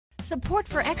Support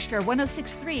for Extra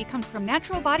 106.3 comes from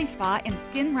Natural Body Spa and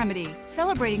Skin Remedy,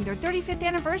 celebrating their 35th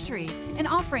anniversary and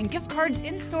offering gift cards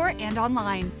in-store and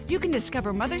online. You can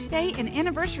discover Mother's Day and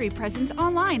anniversary presents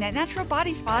online at Natural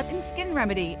Body Spa and Skin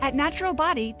Remedy at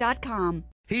naturalbody.com.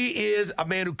 He is a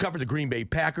man who covered the Green Bay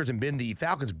Packers and been the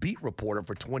Falcons beat reporter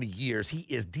for 20 years. He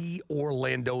is the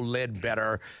Orlando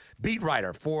Ledbetter beat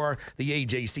writer for the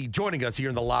AJC, joining us here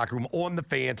in the locker room on the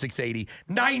Fan 680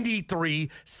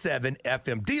 93.7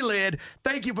 FM. D-Led,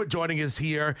 thank you for joining us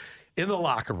here in the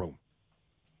locker room.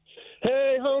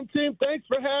 Hey, home team, thanks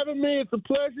for having me. It's a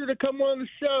pleasure to come on the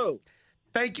show.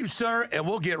 Thank you, sir, and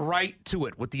we'll get right to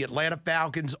it with the Atlanta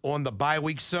Falcons on the bye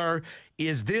week, sir.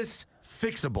 Is this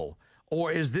fixable? Or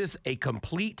is this a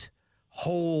complete,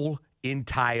 whole,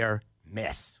 entire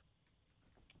mess?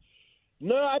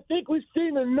 No, I think we've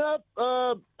seen enough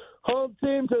home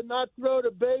team to not throw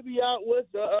the baby out with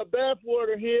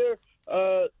bathwater here.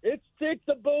 It's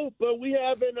fixable, but we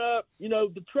haven't,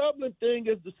 the troubling thing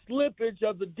is the slippage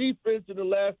of the defense in the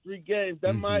last 3 games.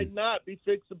 That might not be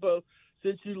fixable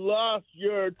since you lost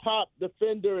your top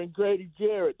defender in Grady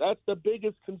Jarrett. That's the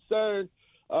biggest concern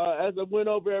as I went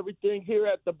over everything here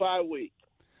at the bye week.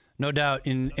 No doubt.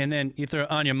 And then you throw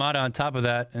Onyemata on top of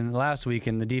that. And last week,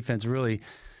 and the defense really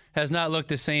has not looked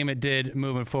the same it did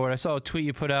moving forward. I saw a tweet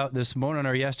you put out this morning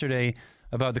or yesterday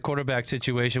about the quarterback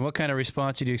situation. What kind of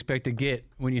response did you expect to get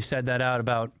when you said that out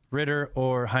about Ritter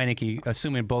or Heineke,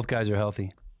 assuming both guys are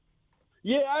healthy?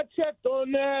 Yeah, I checked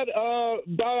on that.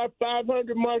 About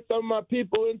 500 marks on my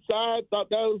people inside. Thought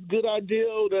that was a good idea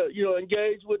to,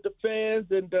 engage with the fans.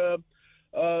 And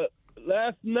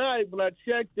last night when I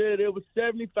checked it was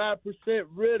 75%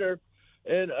 Ritter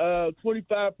and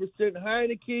 25%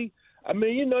 Heineke. I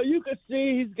mean, you can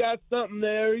see he's got something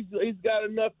there. He's got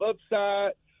enough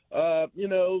upside,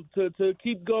 to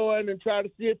keep going and try to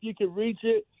see if you can reach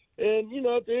it. And,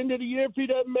 at the end of the year, if he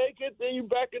doesn't make it, then you're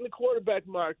back in the quarterback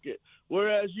market.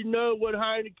 Whereas what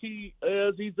Heineke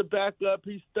is, he's a backup.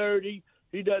 He's 30.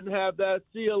 He doesn't have that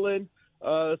ceiling.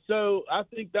 So I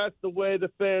think that's the way the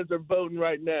fans are voting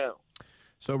right now.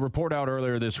 So report out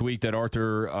earlier this week that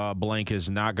Arthur Blank is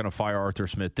not going to fire Arthur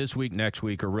Smith this week, next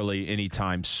week, or really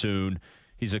anytime soon.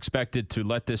 He's expected to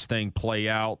let this thing play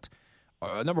out.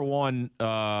 Number one,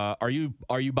 are you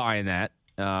buying that?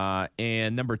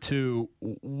 And number two,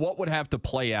 what would have to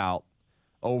play out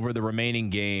over the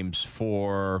remaining games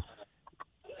for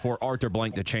Arthur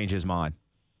Blank to change his mind?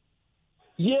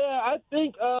 Yeah, I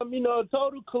think, a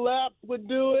total collapse would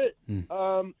do it.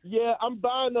 I'm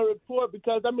buying the report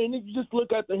because, if you just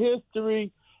look at the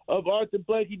history of Arthur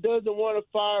Blank, he doesn't want to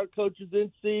fire coaches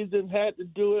in season, had to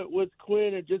do it with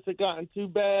Quinn. It just had gotten too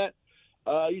bad.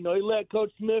 He let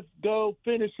Coach Smith go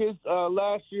finish his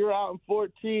last year out in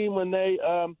 14 when they,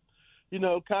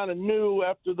 kind of knew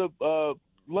after the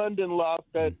London loss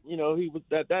that, he was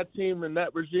that team and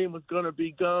that regime was going to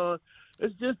be gone.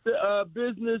 It's just a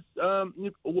business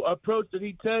approach that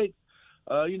he takes,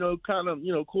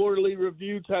 quarterly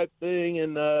review type thing.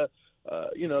 And,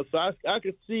 so I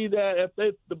could see that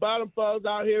if the bottom falls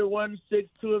out here 1-6,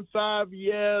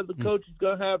 2-5, the coach is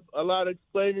going to have a lot of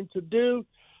explaining to do.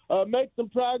 Make some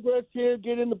progress here,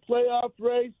 get in the playoff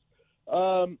race,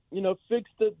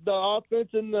 fix the offense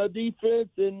and the defense,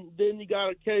 and then you got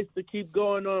a case to keep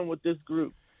going on with this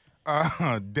group.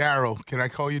 Daryl, can I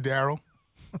call you Daryl?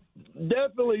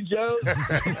 Definitely, Joe.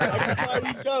 I can call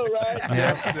you Joe, right?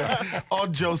 Yeah. Oh,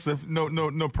 Joseph,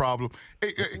 no problem.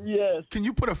 Yes. Can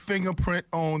you put a fingerprint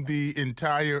on the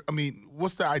entire?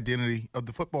 What's the identity of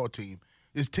the football team?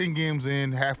 It's 10 games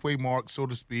in, halfway mark, so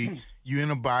to speak. You're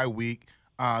in a bye week.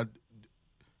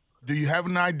 Do you have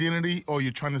an identity, or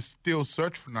you're trying to still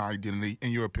search for an identity,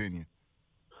 in your opinion?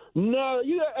 No,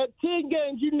 at 10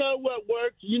 games, you know what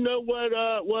works. You know what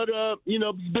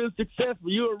been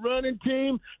successful. You're a running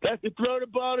team that can throw the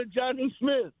ball to Jonnu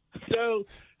Smith. So,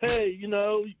 hey, you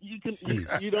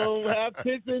don't have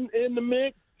picks in the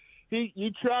mix.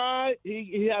 You tried.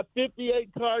 He had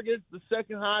 58 targets, the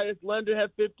second highest. London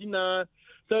had 59.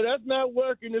 So that's not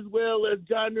working as well as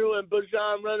Jonnu and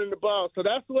Bajan running the ball. So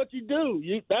that's what you do.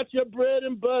 That's your bread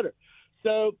and butter.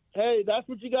 So, hey, that's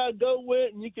what you got to go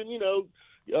with, and you can,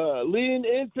 lean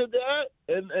into that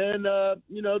and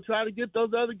try to get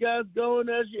those other guys going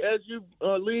as you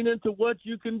lean into what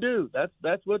you can do.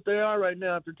 That's what they are right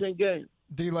now after 10 games.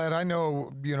 D-Led, I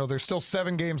know, there's still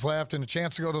 7 games left and a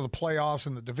chance to go to the playoffs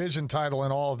and the division title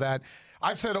and all of that.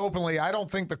 I've said openly, I don't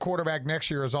think the quarterback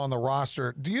next year is on the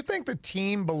roster. Do you think the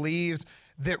team believes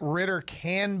that Ritter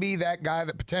can be that guy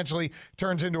that potentially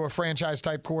turns into a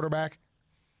franchise-type quarterback?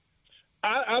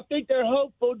 I think they're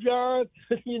hopeful, John.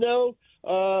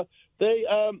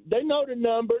 They know the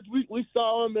numbers. We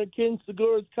saw them in King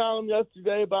Segura's column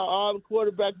yesterday about all the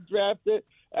quarterbacks drafted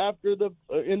after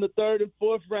in the third and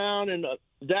fourth round, and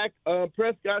Dak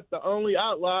Prescott's the only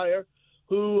outlier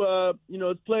who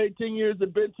has played 10 years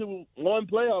and been to one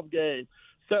playoff game.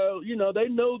 So they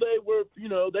know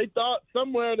they thought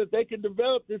somewhere that they could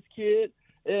develop this kid,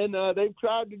 and they've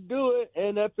tried to do it.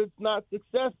 And if it's not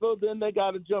successful, then they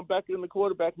got to jump back in the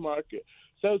quarterback market.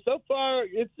 So far,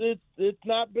 it's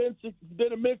not been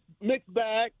a mixed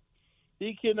bag.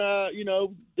 He can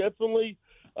definitely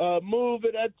move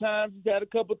it at times. He's had a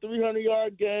couple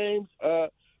 300-yard games. Had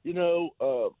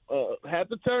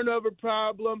the turnover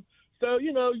problem. So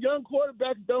young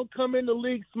quarterbacks don't come in the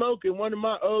league smoking. One of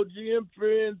my old GM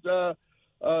friends, that's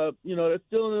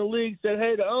still in the league, said,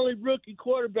 "Hey, the only rookie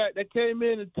quarterback that came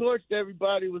in and torched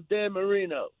everybody was Dan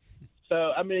Marino."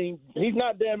 So, he's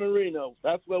not Dan Marino.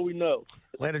 That's what we know.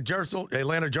 Atlanta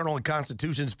Journal and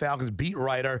Constitution's Falcons beat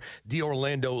writer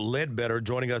Orlando Ledbetter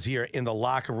joining us here in the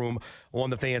locker room on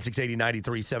the Fan 680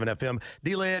 93.7 FM.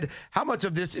 D-Led, how much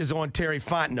of this is on Terry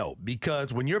Fontenot?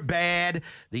 Because when you're bad,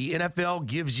 the NFL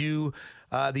gives you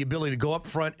the ability to go up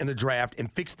front in the draft and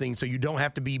fix things so you don't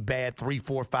have to be bad 3,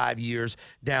 4, 5 years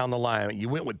down the line. You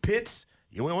went with Pitts.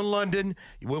 You went with London.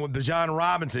 You went with Bijan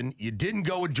Robinson. You didn't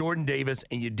go with Jordan Davis,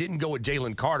 and you didn't go with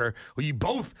Jalen Carter, who you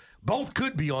both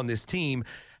could be on this team.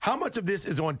 How much of this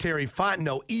is on Terry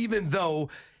Fontenot, even though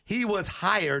he was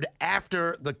hired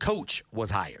after the coach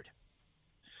was hired?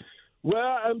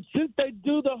 Well, since they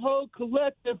do the whole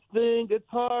collective thing, it's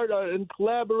hard, in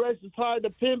collaboration, it's hard to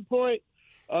pinpoint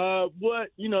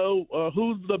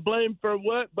who's the blame for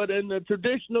what. But in the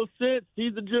traditional sense,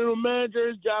 he's the general manager.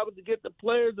 His job is to get the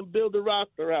players and build the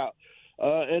roster out.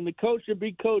 And the coach should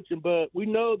be coaching. But we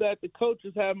know that the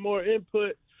coaches have more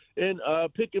input in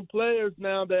picking players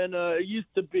now than it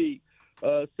used to be.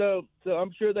 So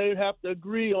I'm sure they have to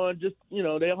agree on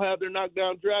they'll have their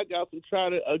knockdown dragouts and try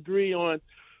to agree on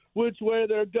which way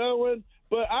they're going.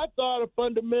 But I thought a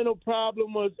fundamental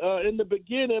problem was in the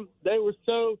beginning they were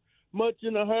so much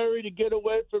in a hurry to get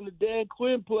away from the Dan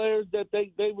Quinn players that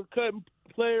they were cutting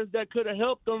players that could have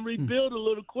helped them rebuild a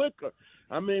little quicker.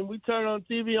 We turn on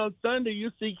TV on Sunday,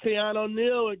 you see Keanu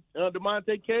O'Neal and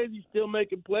DeMonte Casey still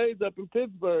making plays up in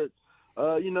Pittsburgh.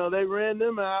 They ran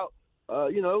them out.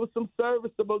 It was some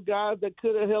serviceable guys that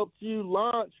could have helped you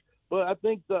launch, but I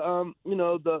think the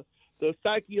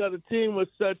psyche of the team was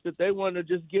such that they wanted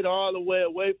to just get all the way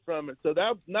away from it. So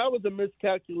that was a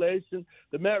miscalculation.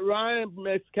 The Matt Ryan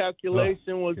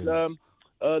miscalculation was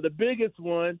the biggest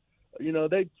one.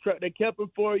 They kept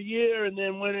him for a year and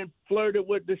then went and flirted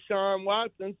with Deshaun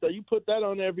Watson. So you put that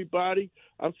on everybody.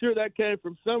 I'm sure that came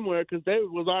from somewhere because they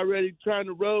was already trying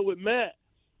to roll with Matt.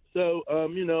 So,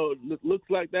 it looks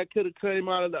like that could have came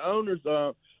out of the owner's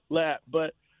lap.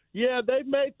 But, yeah, they've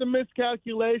made some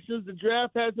miscalculations. The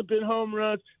draft hasn't been home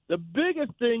runs. The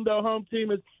biggest thing, though, home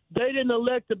team, is they didn't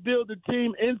elect to build the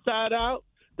team inside out.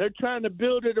 They're trying to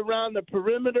build it around the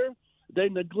perimeter. They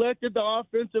neglected the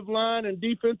offensive line and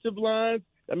defensive lines.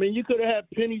 You could have had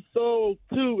Penny Sewell,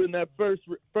 too, in that first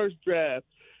draft,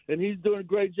 and he's doing a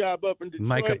great job up in Detroit.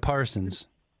 Micah Parsons.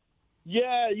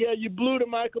 Yeah, you blew the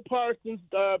Michael Parsons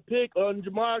pick on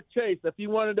Jamar Chase. If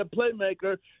you wanted a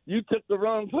playmaker, you took the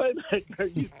wrong playmaker.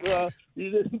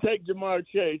 You didn't take Jamar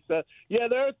Chase. There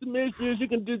are some issues. You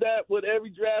can do that with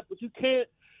every draft, but you can't.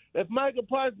 If Michael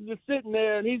Parsons is sitting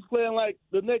there and he's playing like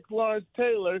the next Lawrence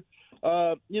Taylor,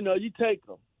 you take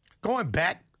him. Going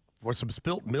back for some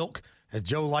spilt milk, as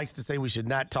Joe likes to say, we should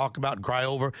not talk about and cry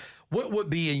over. What would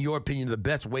be, in your opinion, the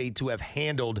best way to have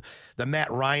handled the Matt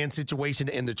Ryan situation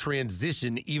and the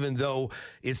transition, even though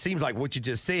it seems like what you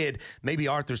just said, maybe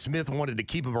Arthur Smith wanted to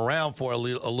keep him around for a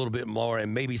little bit more,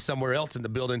 and maybe somewhere else in the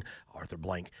building, Arthur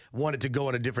Blank, wanted to go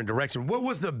in a different direction. What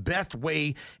was the best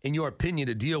way, in your opinion,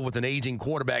 to deal with an aging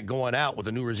quarterback going out with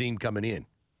a new regime coming in?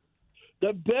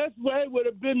 The best way would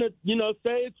have been to,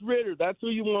 say it's Ritter. That's who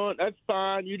you want. That's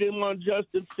fine. You didn't want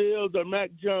Justin Fields or Mac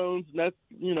Jones, and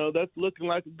that's looking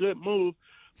like a good move.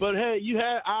 But, hey, you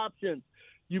had options.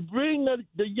 You bring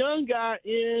the young guy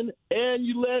in, and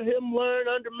you let him learn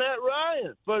under Matt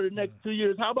Ryan for the next 2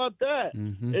 years. How about that?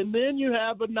 Mm-hmm. And then you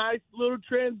have a nice little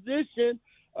transition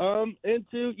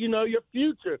into, your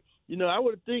future. I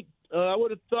would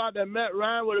have thought that Matt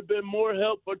Ryan would have been more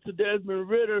helpful to Desmond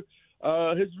Ritter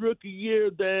his rookie year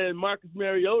than Marcus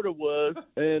Mariota was,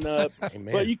 and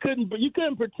but you couldn't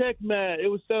protect Matt. It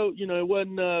was so it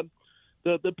wasn't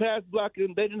the pass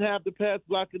blocking. They didn't have the pass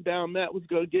blocking down. Matt was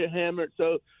going to get hammered,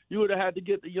 so you would have had to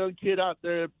get the young kid out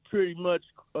there pretty much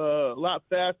a lot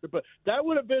faster. But that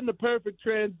would have been the perfect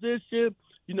transition.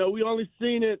 we only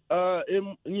seen it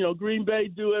in Green Bay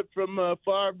do it from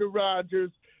Favre to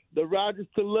Rodgers. The Rodgers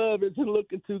to Love isn't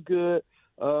looking too good.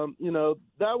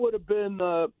 That would have been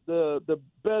the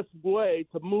best way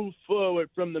to move forward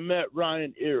from the Matt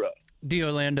Ryan era. D.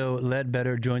 Orlando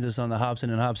Ledbetter joins us on the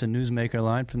Hobson and Hobson Newsmaker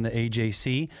line from the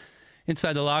AJC.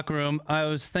 Inside the locker room, I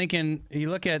was thinking, you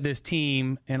look at this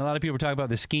team, and a lot of people are talking about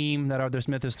the scheme that Arthur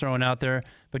Smith is throwing out there,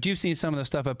 but you've seen some of the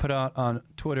stuff I put out on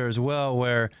Twitter as well,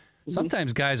 where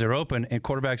sometimes guys are open and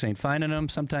quarterbacks ain't finding them.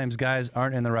 Sometimes guys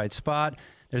aren't in the right spot.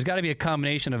 There's got to be a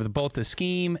combination of both the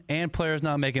scheme and players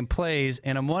not making plays,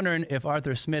 and I'm wondering if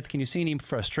Arthur Smith, can you see any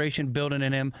frustration building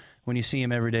in him when you see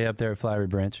him every day up there at Flowery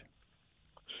Branch?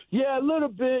 Yeah, a little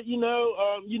bit. Your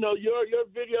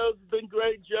videos have been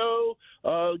great, Joe.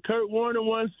 Kurt Warner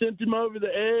one sent him over the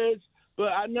edge, but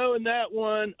I know in that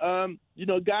one,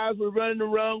 guys were running the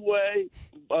wrong way.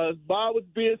 Ball was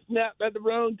being snapped at the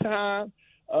wrong time.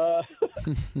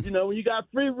 When you got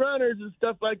free runners and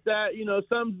stuff like that,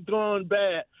 something's going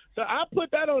bad. So I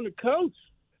put that on the coach.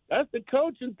 That's the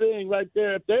coaching thing right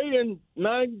there. If they in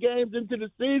 9 games into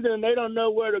the season and they don't know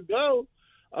where to go,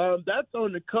 that's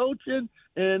on the coaching.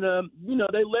 And,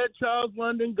 they let Charles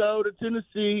London go to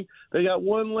Tennessee. They got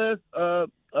one less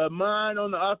mind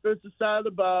on the offensive side of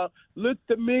the ball. Looks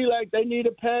to me like they need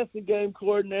a passing game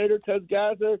coordinator because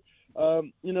guys are,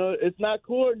 it's not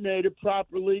coordinated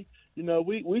properly.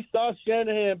 We saw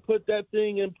Shanahan put that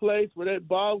thing in place where that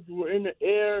balls were in the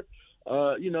air,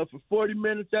 for 40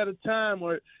 minutes at a time,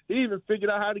 or he even figured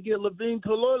out how to get Levine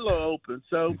Toilolo open.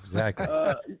 So exactly.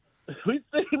 We've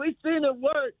seen it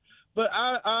work, but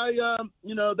I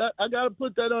got to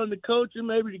put that on the coach, and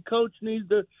maybe the coach needs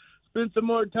to spend some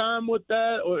more time with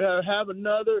that, or have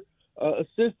another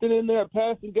assistant in there, a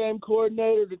passing game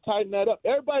coordinator to tighten that up.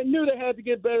 Everybody knew they had to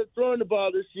get better at throwing the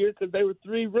ball this year because they were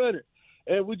 3 running,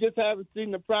 and we just haven't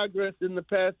seen the progress in the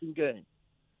passing game.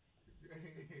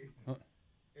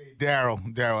 Hey, Daryl,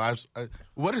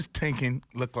 what does tanking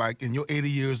look like in your 80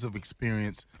 years of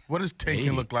experience? What does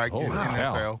tanking look like in the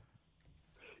NFL?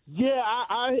 Yeah,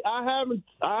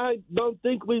 I don't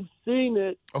think we've seen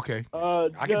it. Okay.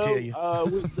 I can tell you.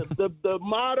 The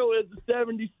motto is the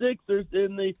 76ers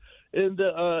in the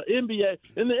NBA.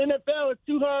 In the NFL, it's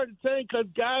too hard to tank because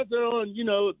guys are on,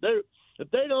 if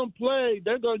they don't play,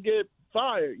 they're going to get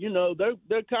fired.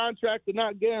 Their contracts are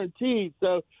not guaranteed.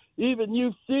 So even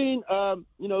you've seen,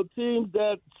 teams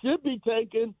that should be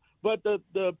taken, but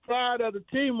the pride of the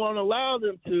team won't allow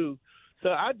them to. So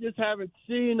I just haven't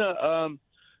seen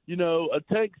a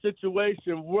tank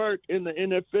situation work in the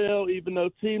NFL, even though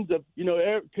teams have,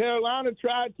 Carolina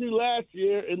tried to last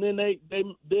year, and then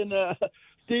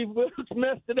Steve Wilkes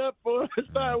messed it up for us and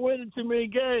started winning too many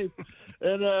games.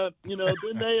 And,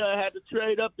 then they had to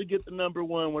trade up to get the number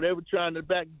 1 when they were trying to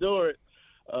backdoor it.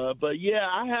 But, yeah,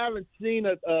 I haven't seen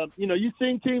it. You've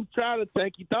seen teams try to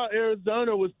tank. You thought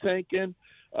Arizona was tanking,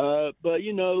 but,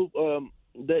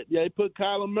 they put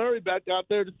Kyler Murray back out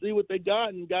there to see what they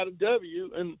got and got a W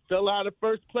and fell out of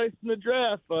first place in the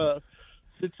draft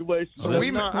situation. So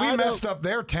we messed up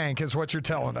their tank is what you're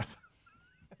telling us.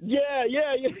 Yeah.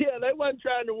 They wasn't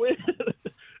trying to win.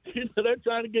 They're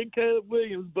trying to get Caleb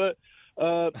Williams. But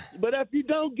if you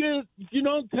don't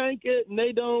tank it and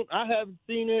they don't, I haven't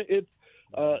seen it.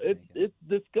 It's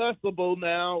discussable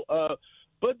now.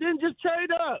 But then just trade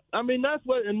up. I mean, that's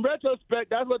what, in retrospect,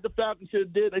 that's what the Falcons should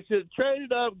have did. They should have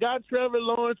traded up, got Trevor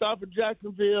Lawrence off of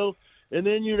Jacksonville, and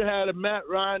then you'd have had a Matt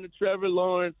Ryan to Trevor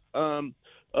Lawrence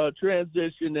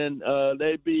transition, and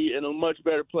they'd be in a much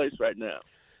better place right now.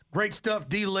 Great stuff,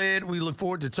 D-Led. We look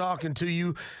forward to talking to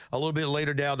you a little bit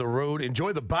later down the road.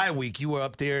 Enjoy the bye week. You were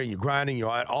up there and you're grinding. You're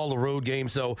at all the road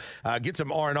games. So get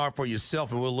some R&R for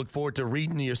yourself, and we'll look forward to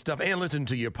reading your stuff and listening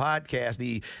to your podcast.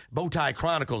 The Bowtie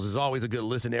Chronicles is always a good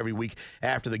listen every week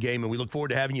after the game, and we look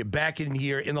forward to having you back in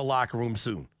here in the locker room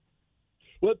soon.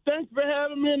 Well, thanks for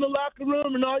having me in the locker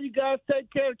room, and all you guys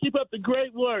take care. Keep up the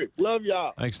great work. Love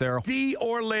y'all. Thanks, Daryl. D.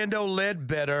 Orlando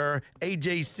Ledbetter,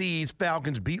 AJC's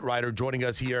Falcons beat writer, joining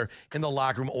us here in the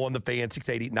locker room on the Fan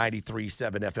 680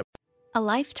 93.7 FM. A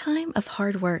lifetime of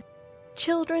hard work,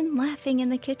 children laughing in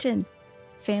the kitchen,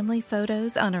 family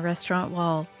photos on a restaurant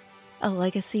wall, a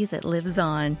legacy that lives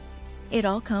on. It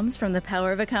all comes from the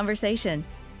power of a conversation.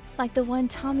 Like the one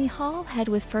Tommy Hall had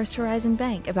with First Horizon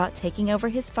Bank about taking over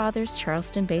his father's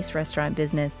Charleston-based restaurant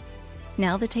business.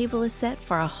 Now the table is set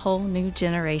for a whole new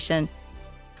generation.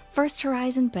 First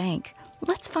Horizon Bank.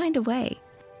 Let's find a way.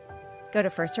 Go to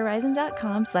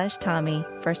firsthorizon.com/Tommy.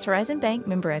 First Horizon Bank,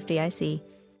 member FDIC.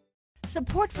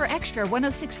 Support for Extra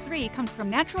 106.3 comes from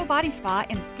Natural Body Spa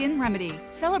and Skin Remedy,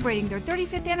 celebrating their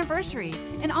 35th anniversary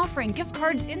and offering gift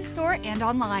cards in-store and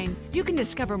online. You can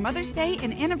discover Mother's Day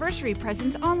and anniversary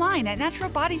presents online at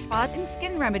Natural Body Spa and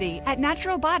Skin Remedy at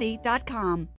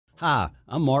naturalbody.com. Hi,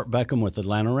 I'm Mark Beckham with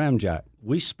Atlanta Ramjack.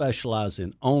 We specialize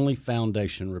in only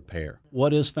foundation repair.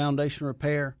 What is foundation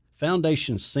repair?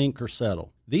 Foundations sink or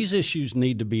settle. These issues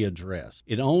need to be addressed.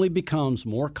 It only becomes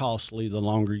more costly the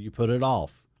longer you put it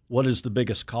off. What is the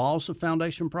biggest cause of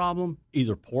foundation problem?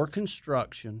 Either poor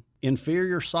construction,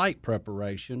 inferior site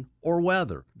preparation, or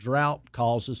weather. Drought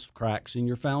causes cracks in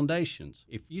your foundations.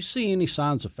 If you see any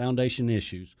signs of foundation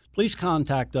issues, please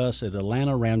contact us at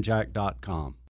atlantaramjack.com.